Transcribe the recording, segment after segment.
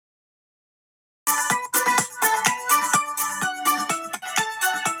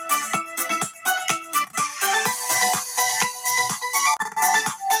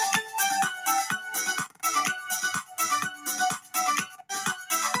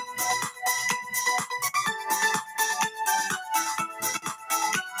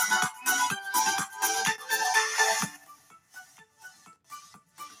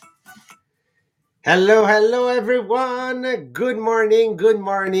Hello, hello, everyone. Good morning, good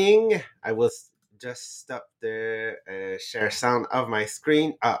morning. I will just stop the share sound of my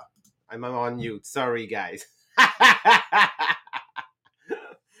screen. I'm on mute. Sorry, guys.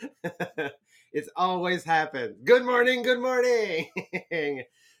 It's always happened. Good morning, good morning.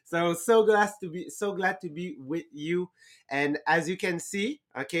 So glad to be with you. And as you can see,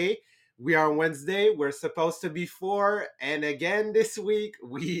 okay, we are on Wednesday. We're supposed to be four, and again this week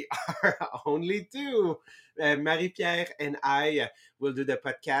we are only two. Marie Pierre and I will do the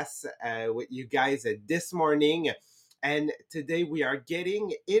podcast with you guys this morning. And today we are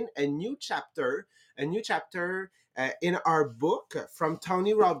getting in a new chapter in our book from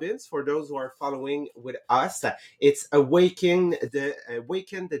Tony Robbins. For those who are following with us, it's Awaken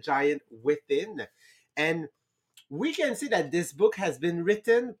the Giant Within. And we can see that this book has been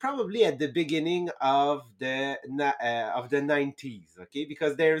written probably at the beginning of the 90s, okay,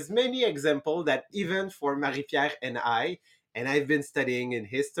 because there's many examples that even for Marie-Pierre and I've been studying in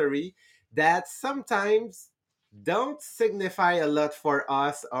history, that sometimes don't signify a lot for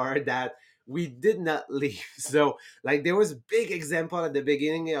us, or that we did not live. So like there was big example at the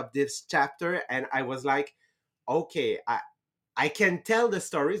beginning of this chapter, and I was like, okay, I can tell the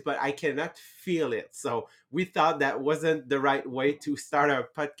stories, but I cannot feel it. So we thought that wasn't the right way to start our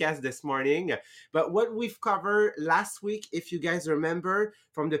podcast this morning. But what we've covered last week, if you guys remember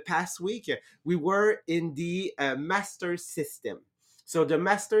from the past week, we were in the master system. So the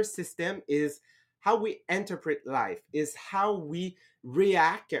master system is how we interpret life, is how we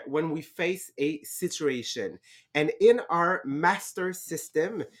react when we face a situation. And in our master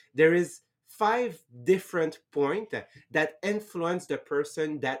system, there is five different points that influence the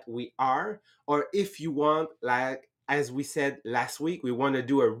person that we are. Or if you want, like as we said last week, we want to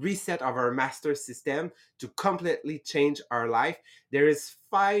do a reset of our master system to completely change our life. There is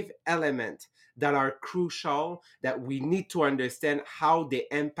five elements that are crucial that we need to understand how they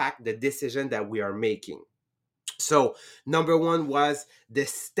impact the decision that we are making. So number one was the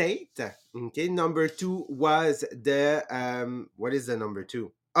state. Okay, number two was the what is the number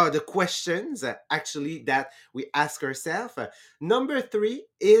two? Oh, the questions actually that we ask ourselves. Number three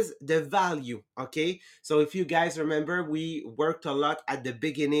is the value. Okay, so if you guys remember, we worked a lot at the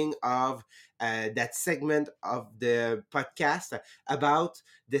beginning of that segment of the podcast about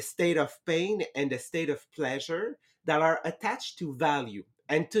the state of pain and the state of pleasure that are attached to value.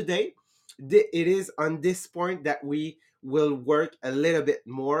 And today it is on this point that we will work a little bit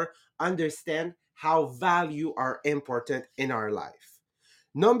more, understand how value are important in our life.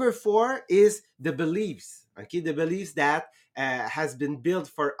 Number four is the beliefs. Okay, the beliefs that has been built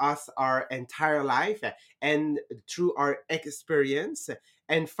for us our entire life and through our experience.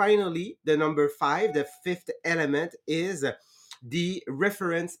 And finally, the number five, the fifth element, is the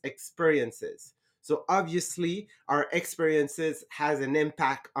reference experiences. So obviously, our experiences has an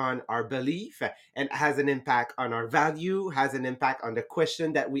impact on our belief, and has an impact on our value, has an impact on the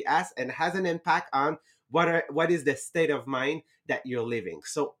question that we ask, and has an impact on what is the state of mind that you're living.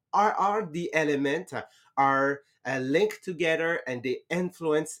 So are the element are linked together, and they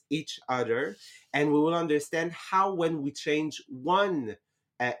influence each other, and we will understand how when we change one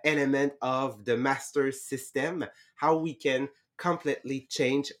element of the master system, how we can completely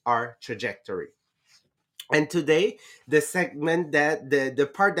change our trajectory. And today, the segment that the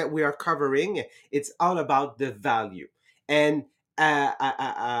part that we are covering, it's all about the value. And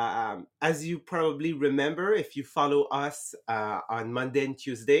as you probably remember, if you follow us on Monday and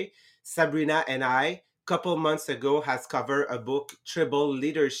Tuesday, Sabrina and I, couple months ago, has covered a book, Tribal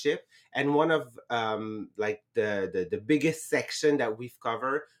Leadership. And one of like the biggest section that we've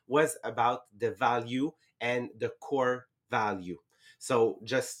covered was about the value and the core value. So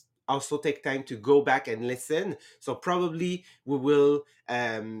just also take time to go back and listen. So probably we will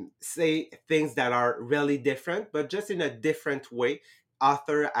say things that are really different, but just in a different way.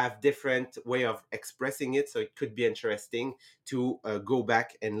 Author have different way of expressing it, so it could be interesting to go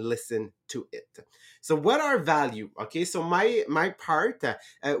back and listen to it. So what are value? Okay, so my part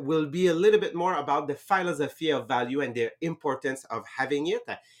will be a little bit more about the philosophy of value and the importance of having it.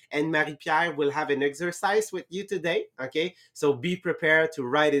 And Marie Pierre will have an exercise with you today. Okay, so be prepared to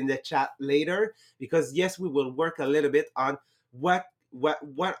write in the chat later, because yes, we will work a little bit on what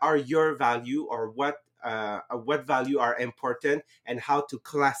are your value, or what value are important, and how to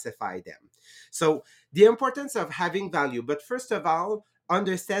classify them. So the importance of having value, but first of all,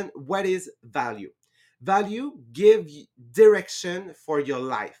 understand what is value. Value give direction for your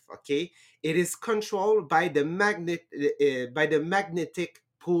life. Okay, it is controlled by the magnetic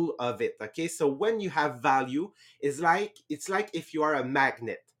pull of it. Okay, so when you have value, it's like if you are a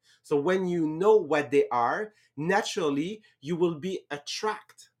magnet. So when you know what they are, naturally you will be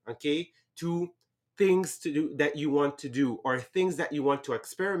attract, okay, to things to do that you want to do, or things that you want to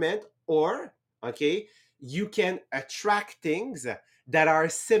experiment, or okay, you can attract things that are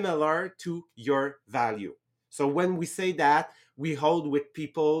similar to your value. So when we say that we hold with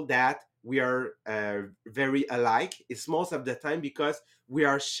people that we are very alike, it's most of the time because we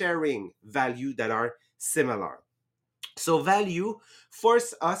are sharing value that are similar. So value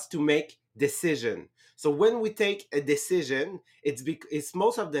force us to make decision. So when we take a decision, it's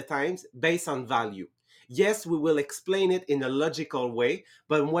most of the times based on value. Yes, we will explain it in a logical way,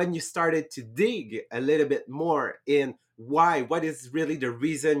 but when you started to dig a little bit more in why, what is really the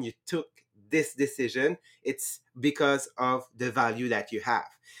reason you took this decision, it's because of the value that you have.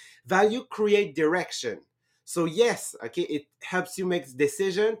 Value create direction. So yes, okay, it helps you make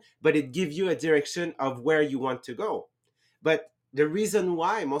decision, but it gives you a direction of where you want to go. But the reason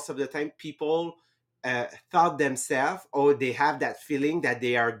why most of the time people thought themselves, or they have that feeling that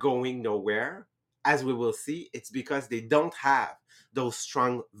they are going nowhere, as we will see, it's because they don't have those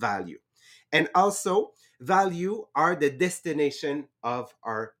strong value. And also, value are the destination of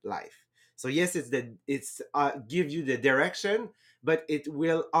our life. So yes, it's give you the direction, but it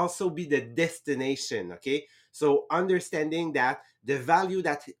will also be the destination. Okay, so understanding that the value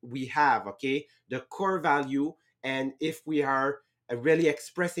that we have, okay, the core value, and if we are really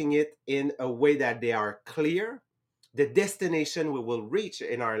expressing it in a way that they are clear, the destination we will reach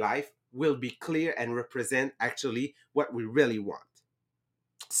in our life will be clear and represent actually what we really want.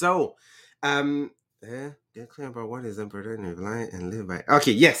 So, get clear about what is important in life and live by.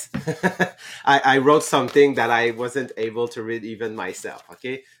 Okay, yes, I wrote something that I wasn't able to read even myself.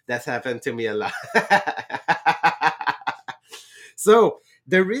 Okay, that's happened to me a lot. So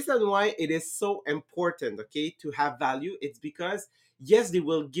the reason why it is so important, okay, to have value, it's because yes, they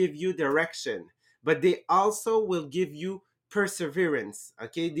will give you direction, but they also will give you perseverance.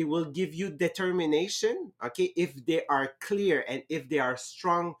 Okay, they will give you determination. Okay, if they are clear and if they are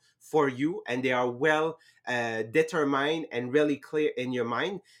strong for you and they are well determined and really clear in your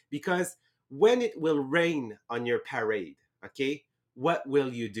mind, because when it will rain on your parade, okay, what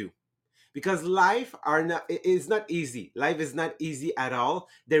will you do? Because life are not is not easy. Life is not easy at all.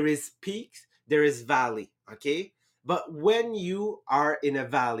 There is peaks, there is valley, okay? But when you are in a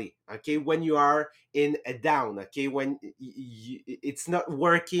valley, okay, when you are in a down, okay, when it's not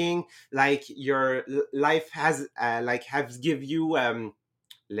working, like your life has like has give you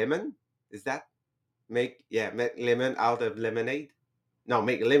lemon, is that make, yeah, make lemon out of lemonade? No,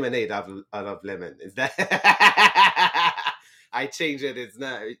 make lemonade out of lemon. Is that? I change it. It's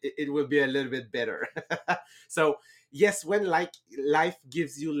not. It will be a little bit better. So yes, when like life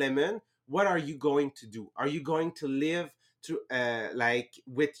gives you lemon, what are you going to do? Are you going to live to like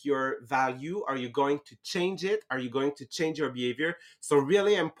with your value? Are you going to change it? Are you going to change your behavior? So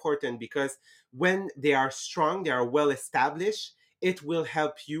really important, because when they are strong, they are well established. It will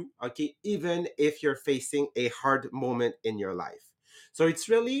help you. Okay, even if you're facing a hard moment in your life. So it's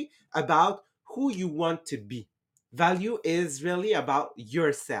really about who you want to be. Value is really about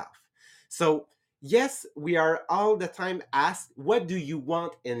yourself. So, yes, we are all the time asked, what do you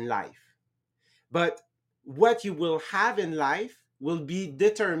want in life? But what you will have in life will be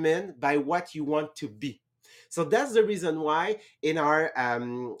determined by what you want to be. So that's the reason why in our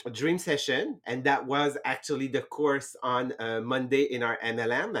dream session, and that was actually the course on Monday in our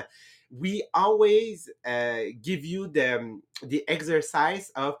MLM, we always give you the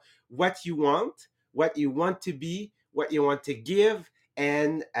exercise of what you want to be, what you want to give,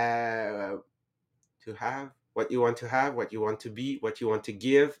 and to have, what you want to have, what you want to be, what you want to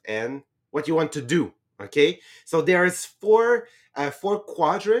give, and what you want to do. Okay, so there's four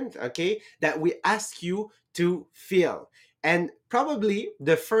quadrant, okay, that we ask you to fill. And probably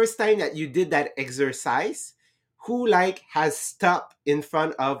the first time that you did that exercise, who like has stopped in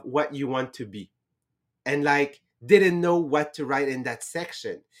front of what you want to be and like didn't know what to write in that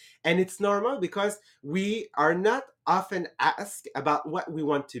section? And it's normal because we are not often asked about what we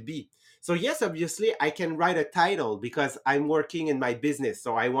want to be. So yes, obviously I can write a title because I'm working in my business,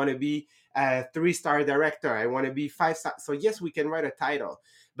 so I want to be a 3-star director, I want to be 5-star. So yes, we can write a title.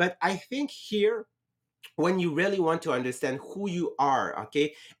 But I think here, when you really want to understand who you are,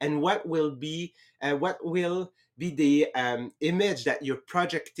 okay, and what will be the image that you're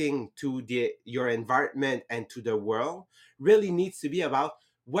projecting to your environment and to the world, really needs to be about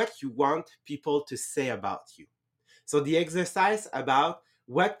what you want people to say about you. So the exercise about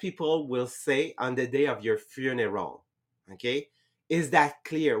what people will say on the day of your funeral, okay, is that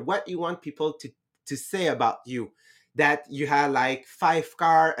clear? What you want people to say about you? that you had like 5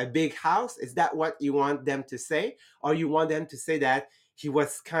 car, a big house? Is that what you want them to say? Or you want them to say that he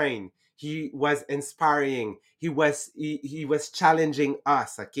was kind, he was inspiring, he was challenging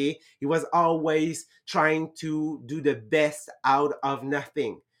us, okay? He was always trying to do the best out of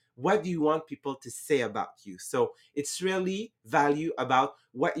nothing. What do you want people to say about you? So it's really value about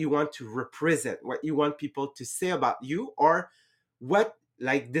what you want to represent, what you want people to say about you, or what,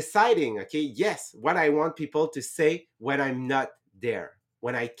 like deciding, okay, yes, what I want people to say when I'm not there,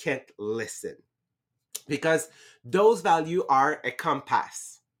 when I can't listen. Because those value are a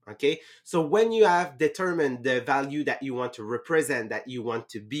compass. Okay, so when you have determined the value that you want to represent, that you want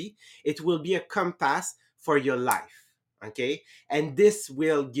to be, it will be a compass for your life. Okay, and this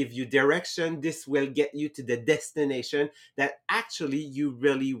will give you direction, this will get you to the destination that actually you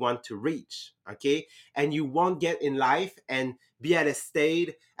really want to reach. Okay, and you won't get in life and be at a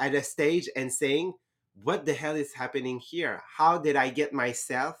stage and saying, what the hell is happening here? How did I get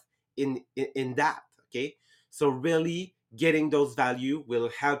myself in that? Okay, so really getting those value will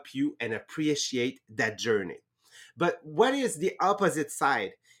help you and appreciate that journey. But what is the opposite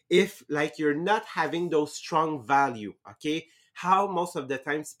side? If like you're not having those strong value, okay, how most of the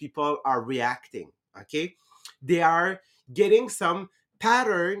times people are reacting? Okay, they are getting some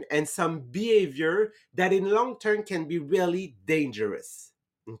pattern and some behavior that in long term can be really dangerous.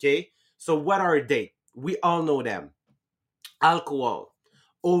 Okay, so what are they? We all know them: alcohol,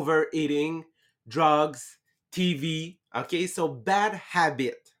 overeating, drugs, TV. Okay, so bad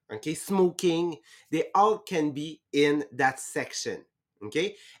habit, okay, smoking, they all can be in that section.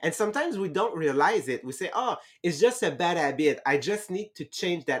 Okay, and sometimes we don't realize it. We say, oh, it's just a bad habit. I just need to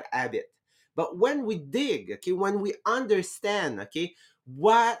change that habit. But when we dig, okay, when we understand, okay,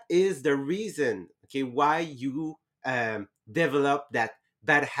 what is the reason, okay, why you develop that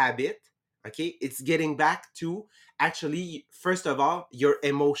bad habit, okay, it's getting back to actually, first of all, your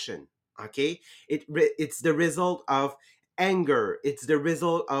emotion. Okay, it's the result of anger, it's the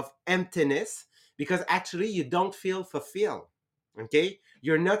result of emptiness, because actually you don't feel fulfilled. Okay,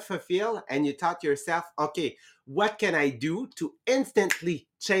 you're not fulfilled and you thought to yourself, okay, what can I do to instantly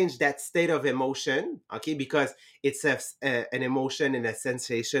change that state of emotion? Okay, because it's an emotion and a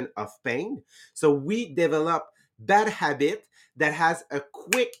sensation of pain. So we develop bad habit that has a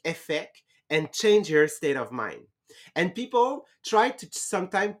quick effect and change your state of mind. And people try to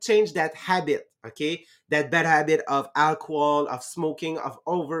sometimes change that habit, okay, that bad habit of alcohol, of smoking, of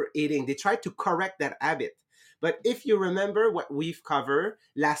overeating. They try to correct that habit. But if you remember what we've covered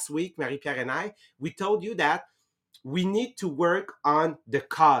last week, Marie Pierre and I, we told you that we need to work on the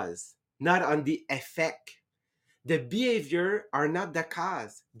cause, not on the effect. The behavior are not the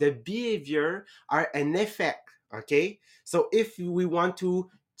cause, the behavior are an effect. Okay, so if we want to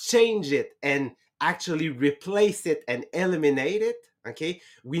change it and actually replace it and eliminate it, okay,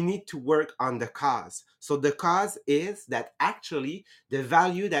 we need to work on the cause. So the cause is that actually the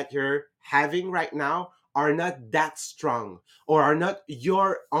value that you're having right now are not that strong, or are not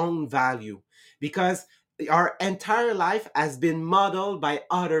your own value, because our entire life has been modeled by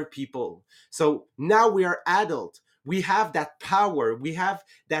other people. So now we are adult. We have that power. We have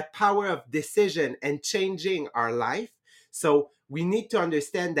that power of decision and changing our life. So we need to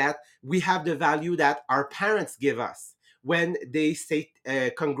understand that we have the value that our parents give us when they say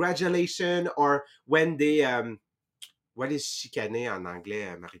congratulations, or when they what is chicaner en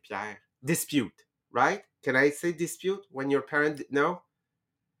anglais, Marie-Pierre? Dispute, right? Can I say dispute when your parent no?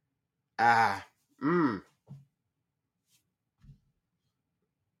 Ah, mm,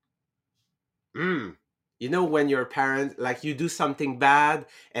 mm. You know, when your parents, like, you do something bad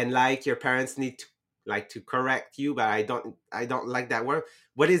and like your parents need to, like, to correct you, but I don't like that word.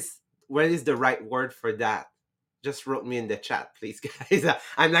 What is the right word for that? Just wrote me in the chat, please, guys.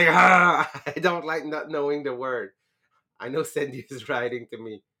 I'm like, I don't like not knowing the word. I know Cindy is writing to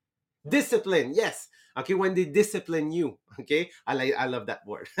me. Discipline, yes. Okay, when they discipline you, okay, I love that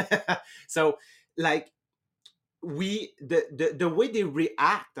word. So, like, the way they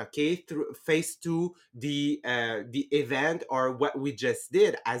react, okay, through face to the event or what we just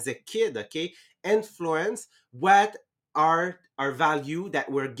did as a kid, okay, influence what are our value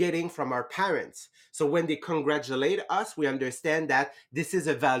that we're getting from our parents. So when they congratulate us, we understand that this is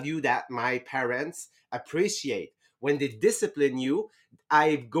a value that my parents appreciate. When they discipline you,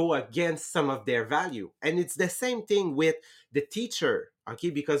 I go against some of their value. And it's the same thing with the teacher. okay,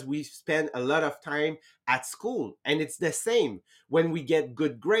 because we spend a lot of time at school. And it's the same when we get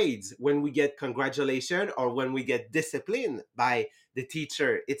good grades, when we get congratulation, or when we get disciplined by the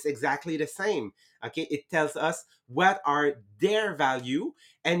teacher. It's exactly the same, okay. It tells us what are their value,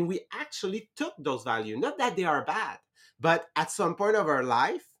 and we actually took those value, not that they are bad, but at some point of our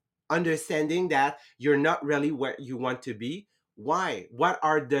life, understanding that you're not really where you want to be. Why? What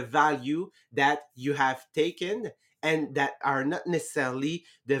are the value that you have taken and that are not necessarily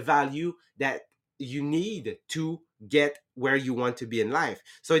the value that you need to get where you want to be in life?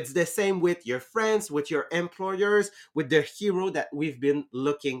 So it's the same with your friends, with your employers, with the hero that we've been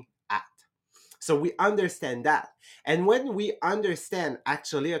looking at. So we understand that. And when we understand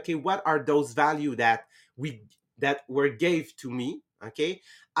actually, okay, what are those value we that were gave to me, okay,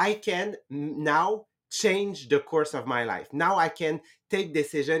 I can now change the course of my life. Now I can take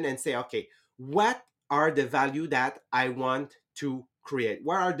decision and say, okay, what are the value that I want to create?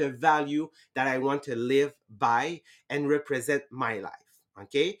 What are the value that I want to live by and represent my life?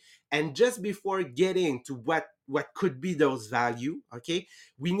 Okay. And just before getting to what could be those value, okay,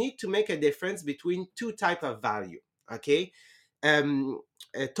 we need to make a difference between two type of value, okay. um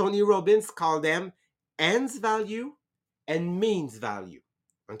Tony Robbins called them ends value and means value,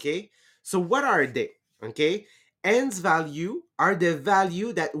 okay. So what are they? Okay, ends value are the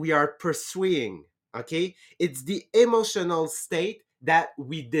value that we are pursuing, okay. It's the emotional state that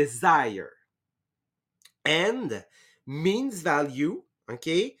we desire. And means value,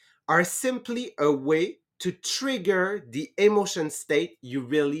 okay, are simply a way to trigger the emotion state you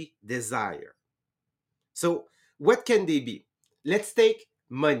really desire. So what can they be? Let's take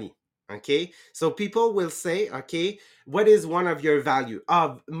money. Okay. So people will say, okay, what is one of your value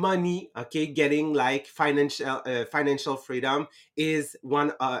of money? Okay, getting like financial freedom is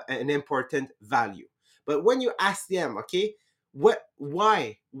an important value. But when you ask them, okay,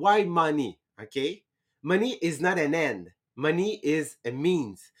 why money? Okay, money is not an end. Money is a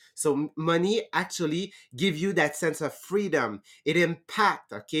means. So money actually give you that sense of freedom. It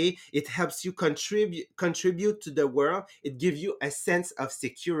impact, okay, it helps you contribute to the world. It gives you a sense of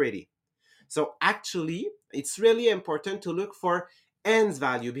security. So actually, it's really important to look for ends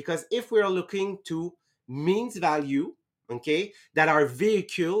value, because if we're looking to means value, okay, that are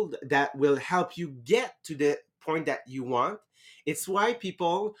vehicle that will help you get to the point that you want, it's why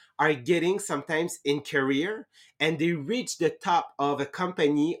people are getting sometimes in career and they reach the top of a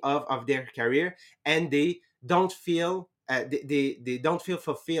company of their career, and they don't feel they don't feel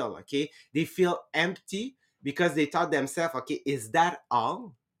fulfilled, okay. They feel empty because they thought themselves, okay, is that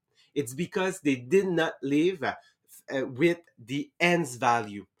all? It's because they did not live with the ends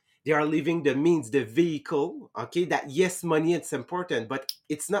value. They are living the means, the vehicle, okay? That yes, money it's important, but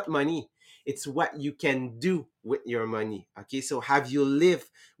it's not money. It's what you can do with your money, okay? So have you lived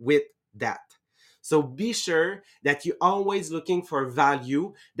with that? So be sure that you're always looking for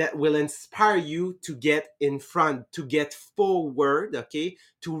value that will inspire you to get in front, to get forward, okay?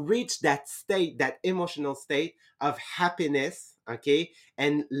 To reach that state, that emotional state of happiness, okay?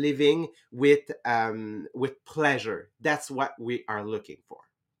 And living with pleasure. That's what we are looking for.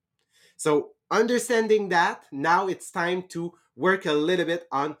 So understanding that, now it's time to work a little bit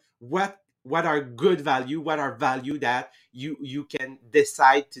on what are good value, what are value that you can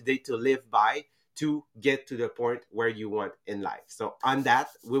decide today to live by to get to the point where you want in life. So on that,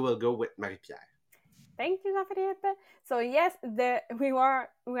 we will go with Marie-Pierre. Thank you, Jean-Philippe. So yes, we are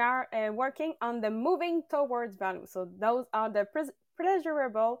working on the moving towards value. So those are the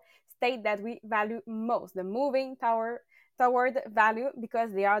pleasurable state that we value most. The moving toward value,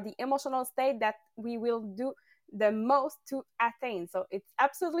 because they are the emotional state that we will do the most to attain. So it's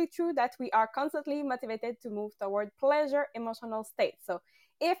absolutely true that we are constantly motivated to move toward pleasure emotional state. So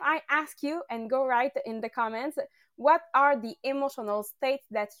if I ask you and go write in the comments, what are the emotional states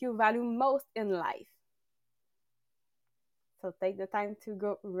that you value most in life? So take the time to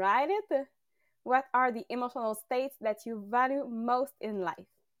go write it. What are the emotional states that you value most in life?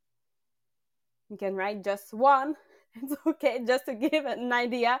 You can write just one. It's okay, just to give an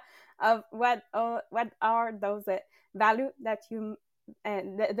idea of what are those value that you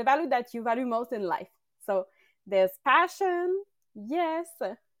the value that you value most in life. So there's passion, yes,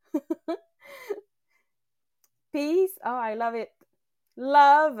 peace. Oh, I love it.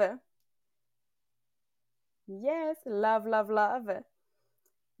 Love, yes, love, love, love.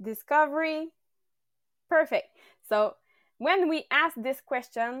 Discovery, perfect. So when we ask this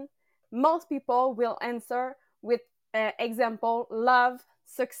question, most people will answer with example love,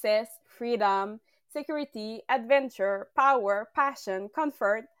 success, freedom, security, adventure, power, passion,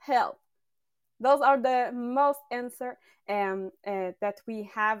 comfort, health. Those are the most answer that we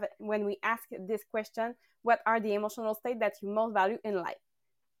have when we ask this question: what are the emotional state that you most value in life?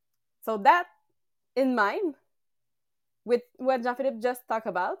 So that in mind, with what Jean-Philippe just talked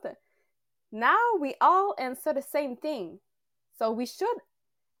about, now we all answer the same thing. So we should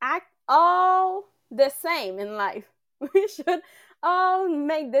act all the same in life. We should all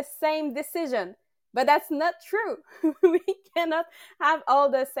make the same decision. But that's not true. We cannot have all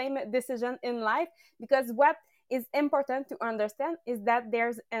the same decision in life, because what is important to understand is that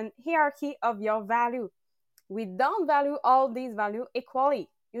there's an hierarchy of your value. We don't value all these value equally.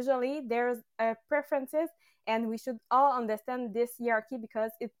 Usually there's preferences, and we should all understand this hierarchy,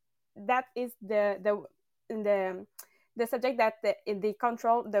 because that is the subject that they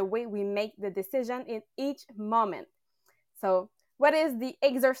control the way we make the decision in each moment. So what is the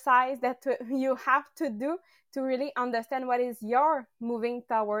exercise that you have to do to really understand what is your moving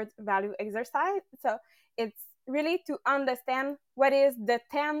towards value exercise? So it's really to understand what is the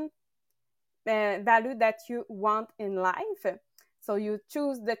 10 value that you want in life. So you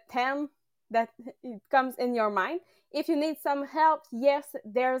choose the 10 that it comes in your mind. If you need some help, yes,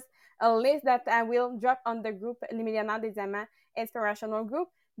 there's a list that I will drop on the group Les Millionnaires des Amants Inspirational Group.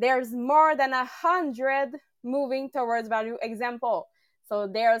 There's more than 100 moving towards value example. So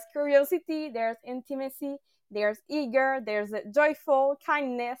there's curiosity, there's intimacy, there's eager, there's joyful,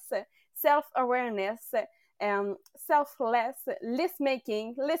 kindness, self-awareness, selfless,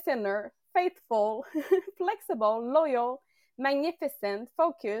 list-making, listener, faithful, flexible, loyal, magnificent,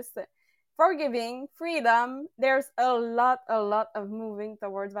 focused, forgiving, freedom. There's a lot of moving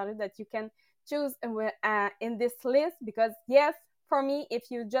towards value that you can choose in this list. Because yes, for me,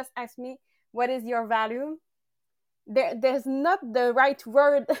 if you just ask me what is your value, there's not the right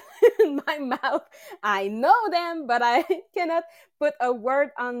word in my mouth. I know them, but I cannot put a word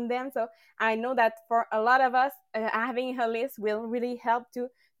on them. So I know that for a lot of us, having a list will really help to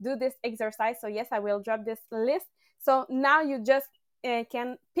do this exercise. So yes, I will drop this list. So now you just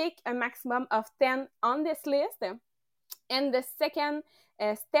can pick a maximum of 10 on this list. And the second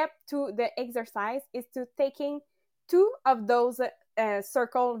step to the exercise is to taking two of those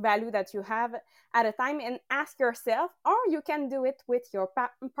circle value that you have at a time, and ask yourself, or you can do it with your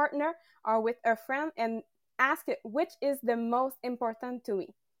partner or with a friend, and ask which is the most important to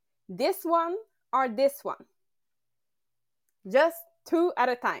me, this one or this one. Just two at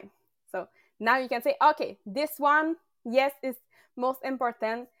a time. So now you can say, okay, this one, yes, is most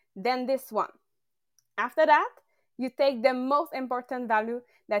important, then this one. After that, you take the most important value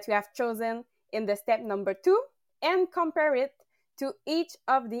that you have chosen in the step number 2 and compare it to each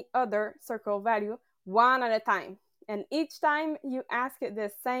of the other circle value one at a time. And each time you ask the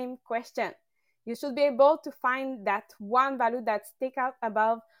same question, you should be able to find that one value that stick out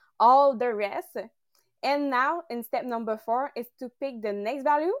above all the rest. And now in step number 4 is to pick the next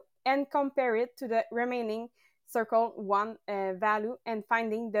value and compare it to the remaining circle one value, and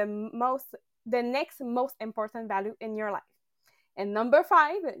finding the next most important value in your life. And number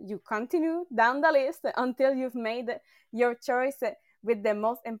 5, you continue down the list until you've made your choice with the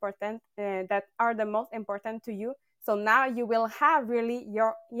most important that are the most important to you. So now you will have really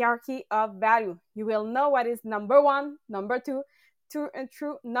your hierarchy of value. You will know what is number 1, number 2,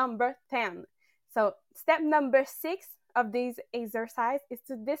 through number 10. So step number 6 of this exercise is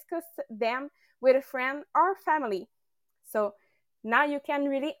to discuss them with a friend or family. So now you can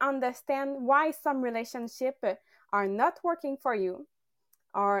really understand why some relationships are not working for you,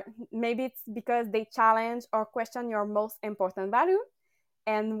 or maybe it's because they challenge or question your most important value.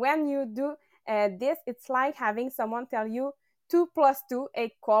 And when you do this, it's like having someone tell you 2 plus 2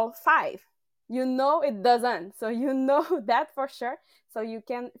 equal 5. You know it doesn't. So you know that for sure. So you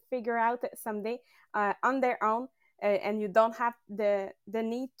can figure out someday on their own, and you don't have the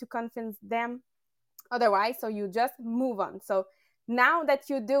need to convince them otherwise. So you just move on. So now that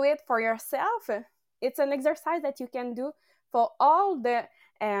you do it for yourself, it's an exercise that you can do for all the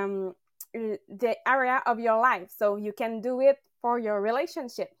area of your life. So you can do it for your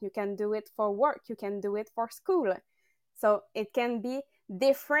relationship, you can do it for work, you can do it for school. So it can be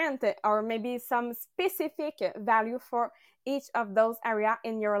different, or maybe some specific value for each of those areas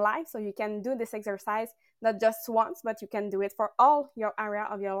in your life. So you can do this exercise not just once, but you can do it for all your area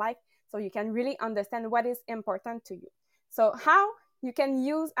of your life, so you can really understand what is important to you. So how you can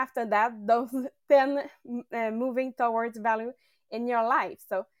use after that those 10 moving towards value in your life.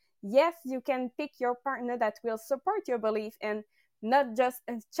 So yes, you can pick your partner that will support your belief and not just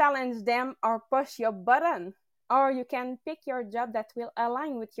challenge them or push your button. Or you can pick your job that will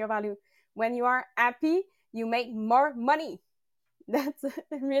align with your value. When you are happy, you make more money. That's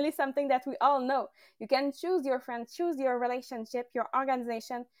really something that we all know. You can choose your friends, choose your relationship, your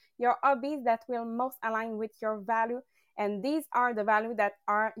organization, your hobbies that will most align with your value. And these are the values that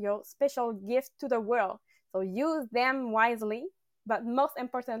are your special gift to the world. So use them wisely, but most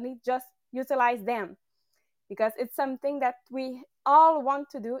importantly, just utilize them, because it's something that we all want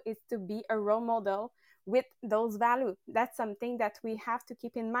to do, is to be a role model with those values. That's something that we have to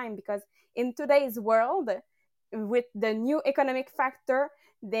keep in mind, because in today's world, with the new economic factor,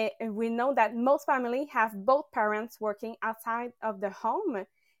 we know that most families have both parents working outside of the home,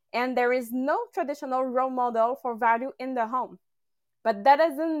 and there is no traditional role model for value in the home. But that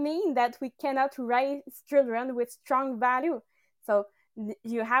doesn't mean that we cannot raise children with strong value. So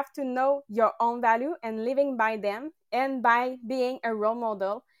you have to know your own value and living by them, and by being a role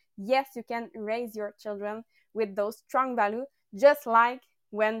model, yes, you can raise your children with those strong values, just like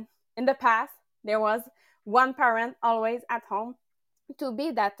when in the past there was one parent always at home to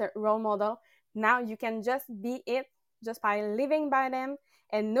be that role model. Now you can just be it, just by living by them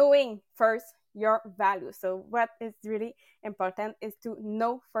and knowing first your value. So what is really important is to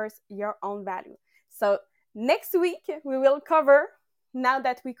know first your own value. So next week we will cover, now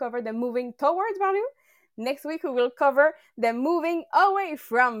that we cover the moving towards value, next week we will cover the moving away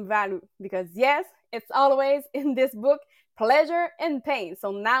from value, because yes, it's always in this book pleasure and pain.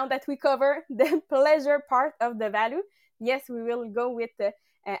 So now that we cover the pleasure part of the value, yes, we will go with the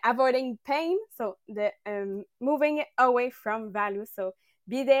avoiding pain, so the moving away from value. So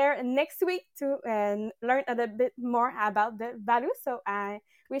be there next week to learn a little bit more about the value. So I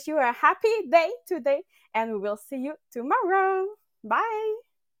wish you a happy day today, and we will see you tomorrow. Bye.